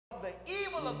the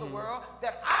evil of the world,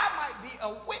 that I might be a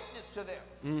witness to them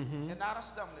and not a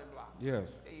stumbling block.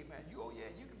 Yes. Amen. Oh yeah,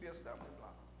 you can be a stumbling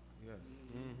block. Yes.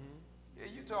 Yeah,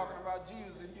 you talking about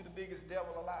Jesus and you the biggest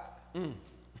devil alive. Amen.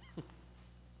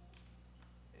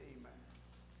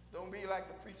 Don't be like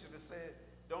the preacher that said,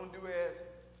 don't do as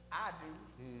I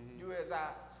do, do as I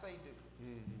say do.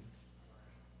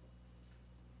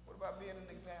 What about being an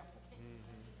example?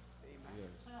 Amen. Yes.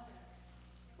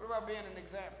 What about being an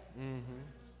example? Amen.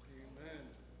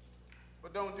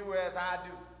 But don't do as I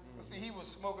do. But see, he was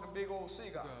smoking a big old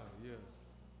cigar, Yes.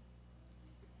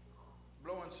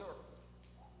 blowing circles.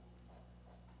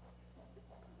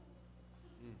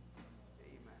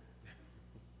 Amen.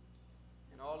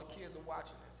 And all the kids are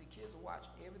watching that. See, kids will watch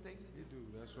everything you do.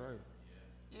 That's right.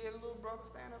 Yeah, the little brother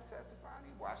stand up testifying.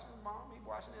 He watching his mom. He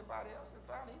watching everybody else. And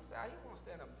finally, he decided he want to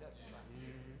stand up and testify.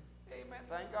 Amen.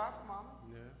 Thank God for mama.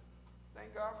 Yeah.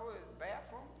 Thank God for his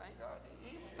bathroom. Thank God.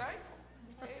 He was thankful.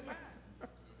 Amen.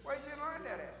 Where did you learn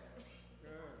that at?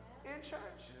 In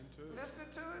church. Listening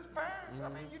to his parents. I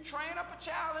mean, you train up a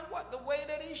child in what? The way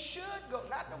that he should go.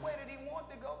 Not the way that he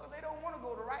wants to go, because they don't want to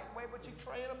go the right way, but you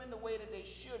train them in the way that they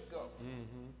should go.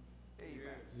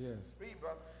 Amen. Yes. Read,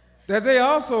 brother. That they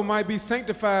also might be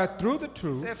sanctified through the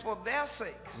truth. Said for their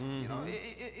sakes. You know,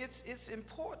 it's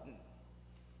important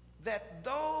that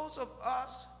those of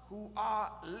us who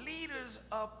are leaders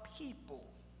of people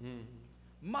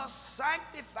must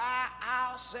sanctify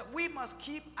ourselves. We must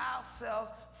keep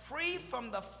ourselves free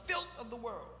from the filth of the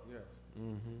world. Yes.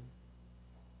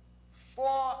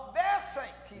 For their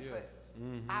sake, he says,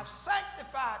 I've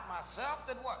sanctified myself,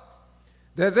 that what?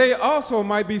 That they also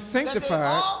might be That sanctified. they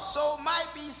also might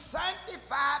be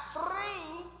sanctified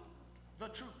through the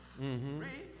truth. Read.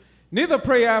 Neither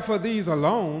pray I for these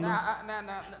alone.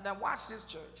 Now watch this,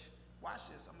 church. Watch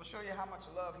this. I'm going to show you how much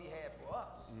love he had for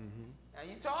us. Now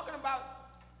you're talking about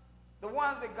the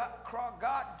ones that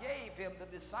God gave him, the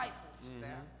disciples. Now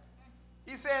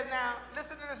he says, now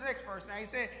listen to this next verse. Now he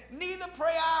said, neither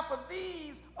pray I for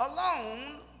these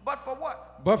alone, but for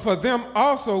what? But for them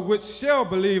also which shall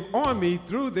believe on me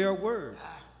through their word.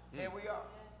 Here we are.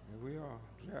 Here we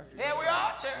are. Here we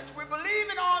are, church. We're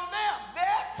believing on them,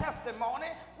 their testimony.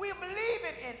 We're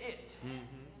believing in it.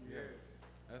 Yes.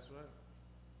 That's right.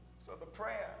 So the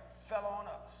prayer fell on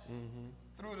us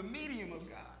through the medium of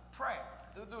God, prayer.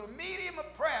 Through the medium of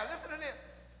prayer. Listen to this.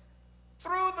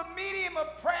 Through the medium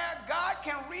of prayer, God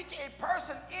can reach a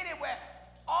person anywhere,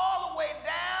 all the way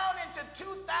down into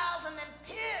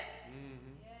 2010.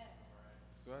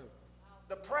 That's right.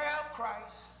 The prayer of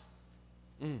Christ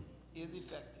is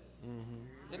effective.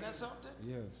 Isn't that something?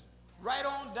 Yes. Right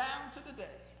on down to the day.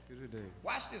 To the day.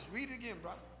 Watch this. Read it again,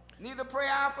 brother. Neither pray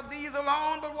I for these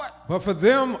alone, but what? But for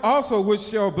them also which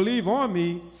shall believe on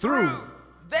me through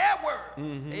their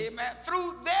word. Amen.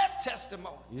 Through their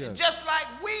testimony. Yes. And just like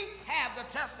we have the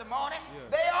testimony,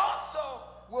 they also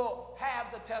will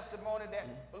have the testimony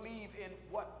that believe in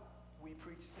what we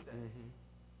preach today.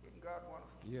 Isn't God wonderful?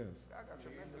 Yes. God got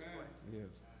tremendous plan. Yes.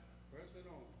 Press it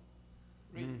on.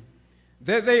 Read.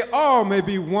 That they all may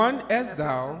be one as Isn't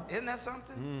that thou. something? Isn't that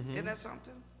something? Isn't that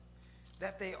something?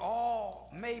 That they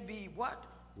all may be what?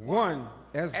 One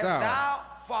as As thou. thou,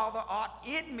 Father, art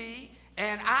in me,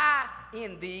 and I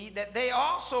in thee, that they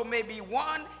also may be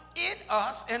one in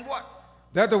us, and what?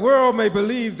 That the world may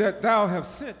believe that thou have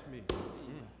sent me.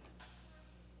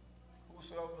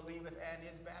 Whosoever believeth and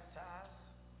is baptized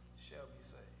shall be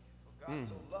saved. For God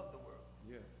so loved the world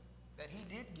Yes. that he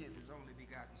did give his only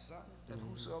begotten Son, that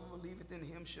whosoever believeth in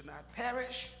him should not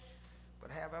perish,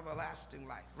 but have everlasting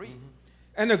life. Read.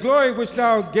 And the glory which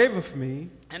thou gavest me,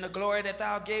 And the glory that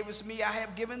thou gavest me, I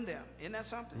have given them. Isn't that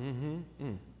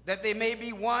something? That they may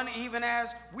be one, even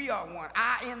as we are one.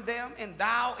 I in them, and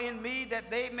thou in me, that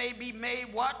they may be made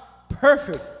what?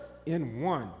 perfect in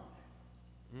one.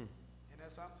 Isn't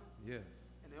that something? Yes.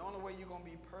 And the only way you're going to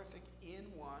be perfect in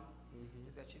one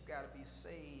is that you've got to be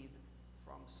saved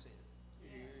from sin.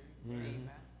 Amen.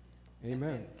 Amen.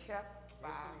 And kept by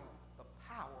the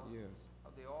power Yes.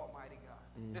 of the Almighty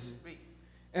God. Listen, read.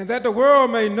 And that the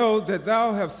world may know that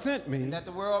thou have sent me, And that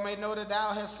the world may know that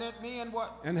thou hast sent me, and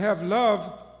what? and have loved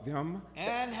them.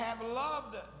 And have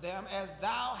loved them as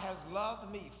thou hast loved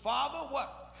me. Father,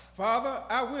 what? Father,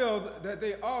 I will that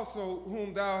they also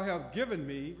whom thou hast given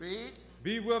me Read.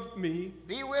 be with me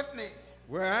Be with me.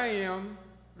 where I am,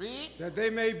 Read. that they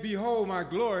may behold my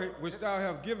glory which thou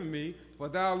hast given me, for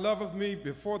thou lovest me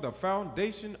before the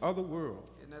foundation of the world.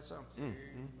 Isn't that something?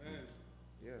 Amen.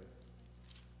 Yes.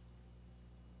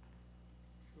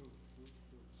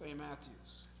 St.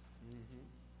 Matthew's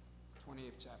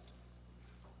 28th chapter.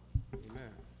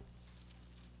 Amen.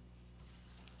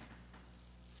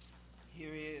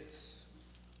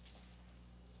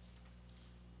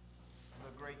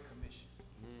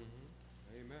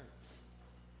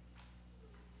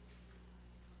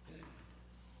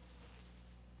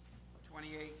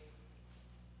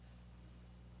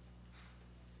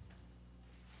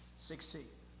 16.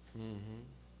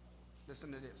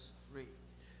 Listen to this. Read.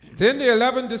 Then the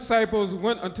 11 disciples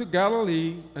went unto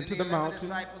Galilee, unto the 11 mountain.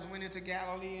 disciples went into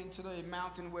Galilee, into the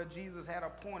mountain where Jesus had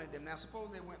appointed them. Now, suppose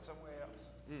they went somewhere else.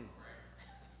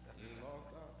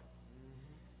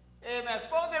 Amen.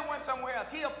 Suppose they went somewhere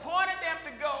else. He appointed them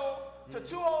to go to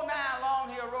 209 Long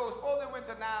Hill Road. Suppose they went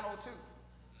to 902.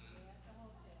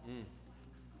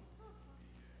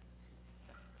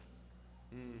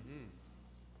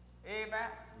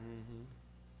 Amen.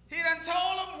 He done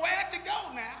told them where to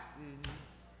go now.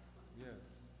 Yes.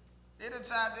 They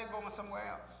decided they're going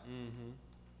somewhere else.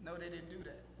 No, they didn't do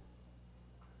that.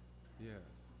 Yes.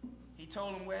 He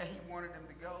told them where he wanted them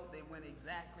to go. They went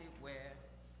exactly where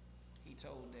he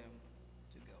told them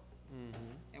to go.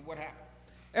 And what happened?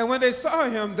 And when they saw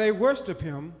him, they worshiped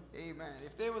him. Amen.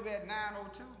 If they was at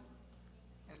 902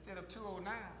 instead of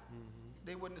 209,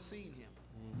 they wouldn't have seen him.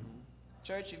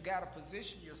 Church, you've got to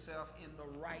position yourself in the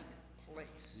right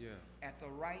place at the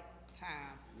right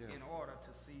time in order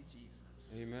to see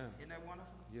Jesus. Amen. Isn't that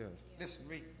wonderful? Yes. Listen,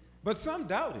 read. But some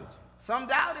doubted. Some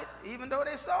doubted, even though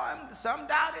they saw him. Some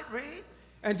doubted, read.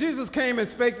 And Jesus came and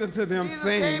spake unto them, Jesus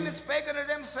saying, came and spake unto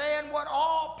them, saying, what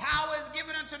all power is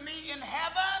given unto me in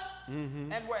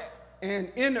heaven and where?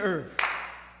 and in earth.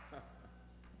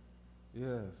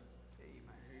 Yes.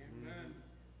 Amen.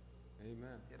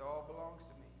 Amen. It all belongs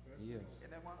to me. Yes.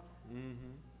 Isn't that wonderful?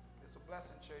 It's a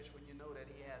blessing, church, when you know that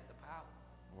he has the power.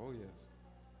 Oh, yes.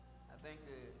 I think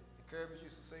the Kirby's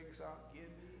used to sing a song, give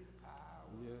me the power.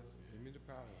 Yes. Give me the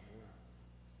power.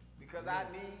 Because I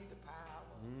need the power.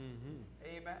 Amen.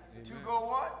 Amen. To go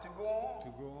what? To go on. To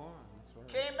go on. That's right.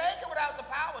 Can't make it without the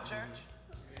power, church.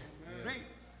 Read.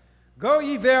 Go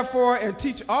ye therefore and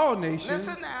teach all nations.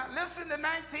 Listen now. Listen to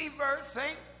 19th verse.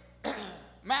 St.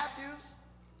 Matthew's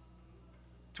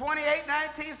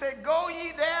 28:19 said, go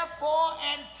ye therefore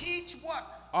and teach what?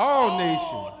 All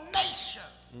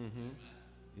nations.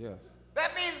 Yes.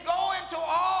 That means go into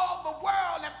all the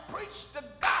world and preach the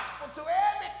gospel to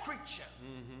every creature.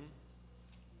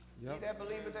 Yep. He that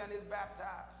believeth and is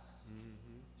baptized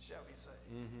shall be saved.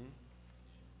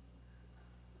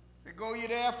 So go ye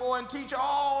therefore and teach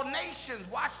all nations.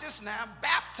 Watch this now.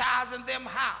 Baptizing them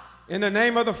how? In the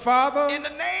name of the Father. In the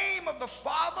name of the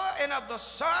Father and of the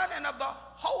Son and of the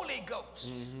Holy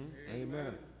Ghost.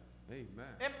 Amen.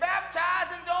 Amen. And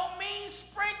baptizing don't mean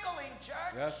sprinkling,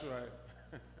 church. That's right.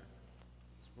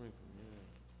 Sprinkle,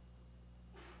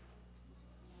 yeah.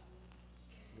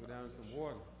 Go down in some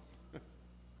water.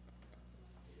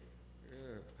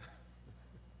 Yeah.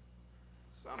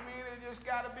 Some mean it just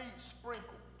got to be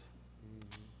sprinkled.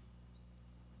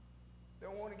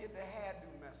 Don't want to get the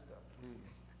hairdo messed up.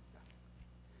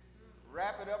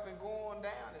 Wrap it up and go on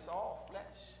down. It's all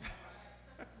flesh.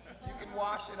 You can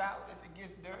wash it out if it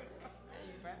gets dirty.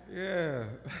 Amen. Yeah.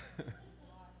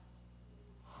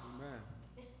 Amen.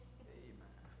 Amen.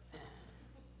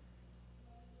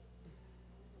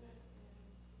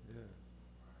 Yeah.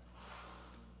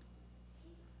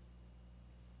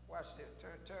 Watch this.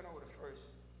 Turn over to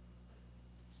first.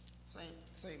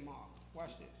 Saint Mark.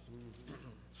 Watch this.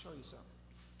 Show you something.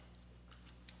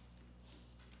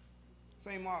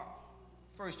 St. Mark,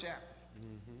 first chapter.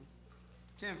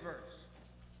 10th verse.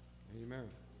 Amen.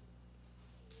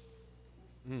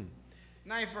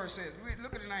 9th verse says,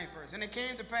 look at the 9th verse. And it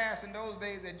came to pass in those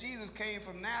days that Jesus came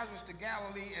from Nazareth to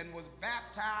Galilee and was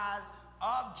baptized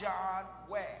of John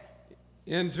where?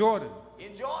 In Jordan.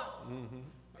 In Jordan.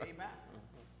 Amen.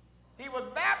 He was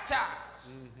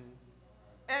baptized.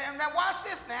 And now watch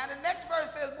this now. The next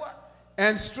verse says what?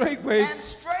 And straightway And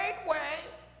straightway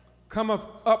cometh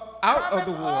up out of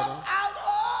the cometh water. up out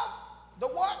of the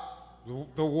what?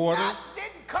 The water. Now,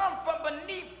 didn't come from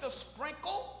beneath the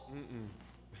sprinkle.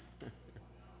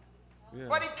 Yeah.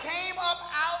 But it came up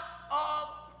out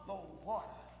of the water.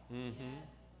 Amen.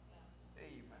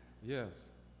 Yes.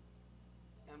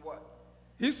 And what?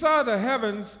 He saw the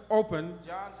heavens open.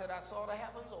 John said, I saw the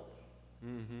heavens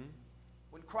open.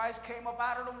 When Christ came up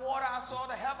out of the water, I saw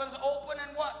the heavens open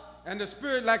and what? And the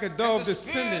Spirit like a dove And the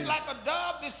descending. Spirit like a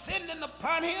dove descending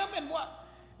upon him and what?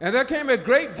 And there came a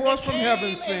great voice There from came heaven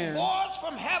a saying, voice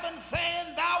from heaven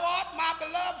saying, Thou art my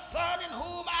beloved Son, in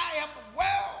whom I am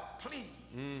well pleased.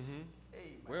 Amen.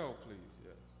 well, please,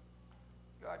 yes.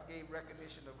 God gave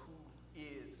recognition of who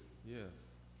is. Yes.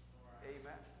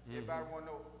 Amen. Everybody want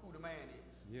to know who the man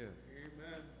is. Yes.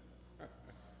 Amen.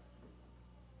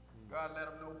 God let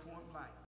them know point blank.